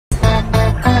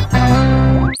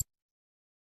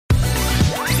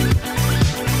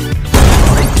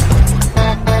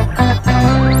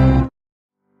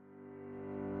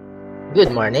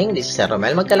Good morning, this is Sir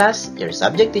Romel Magcalas, your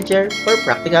subject teacher for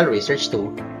Practical Research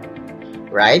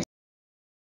 2. Right?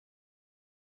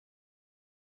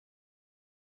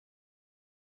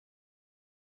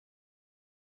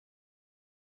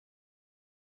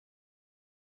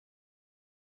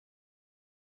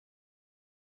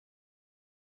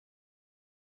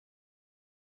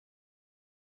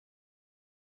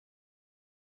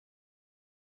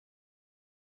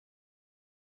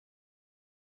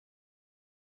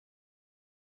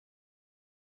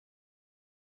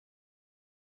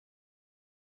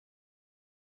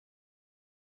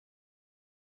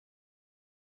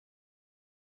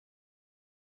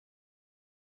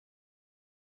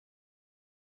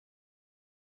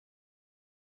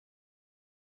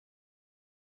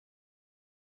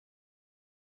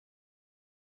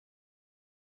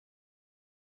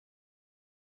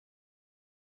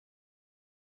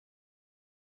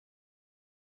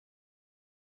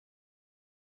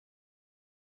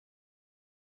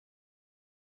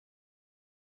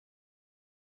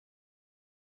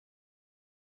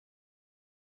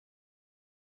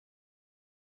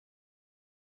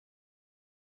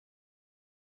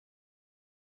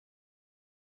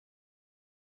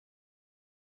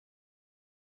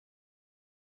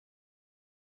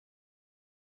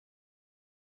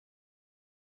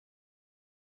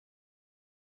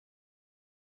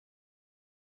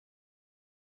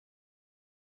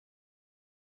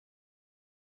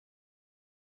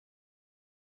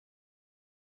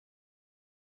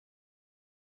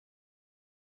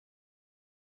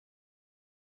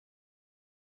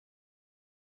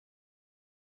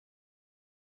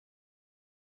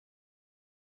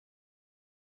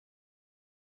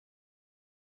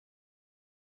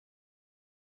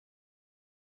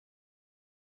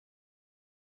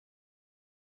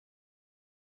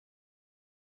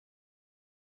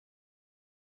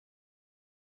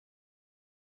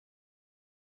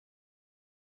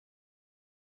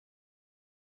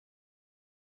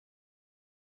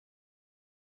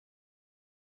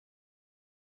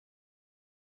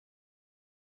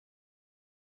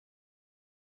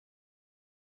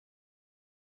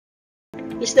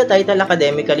 Is the title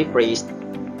academically praised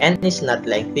and is not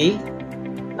lengthy?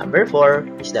 Number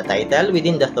 4, is the title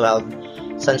within the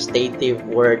 12 substantive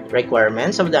word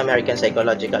requirements of the American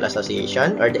Psychological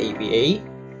Association or the APA?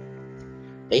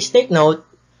 Please take note,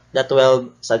 the 12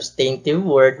 substantive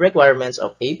word requirements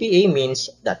of APA means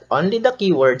that only the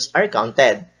keywords are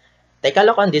counted. Take a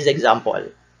look on this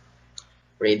example.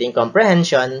 Reading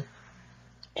comprehension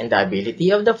and the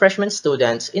ability of the freshman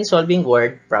students in solving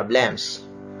word problems.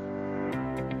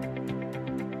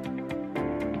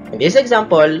 In this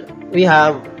example, we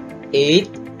have 8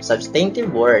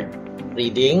 substantive words: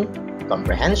 reading,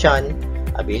 comprehension,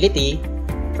 ability,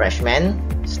 freshmen,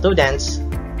 students,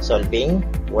 solving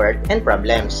word and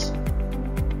problems.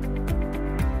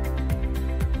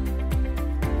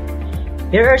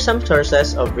 Here are some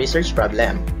sources of research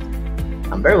problem.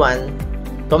 Number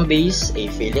 1, conveys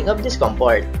a feeling of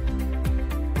discomfort.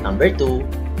 Number 2,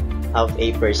 have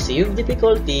a perceived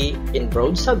difficulty in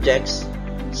broad subjects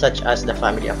such as the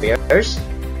family affairs,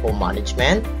 home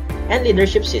management, and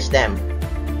leadership system.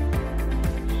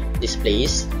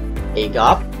 Displays a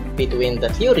gap between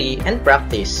the theory and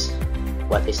practice,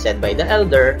 what is said by the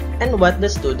elder and what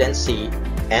the students see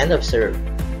and observe.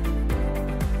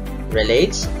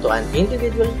 Relates to an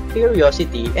individual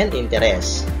curiosity and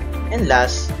interest. And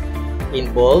last,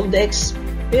 involve the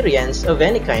experience of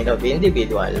any kind of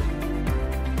individual.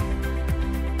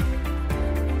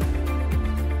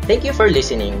 Thank you for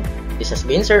listening. This has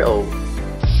been Sir O.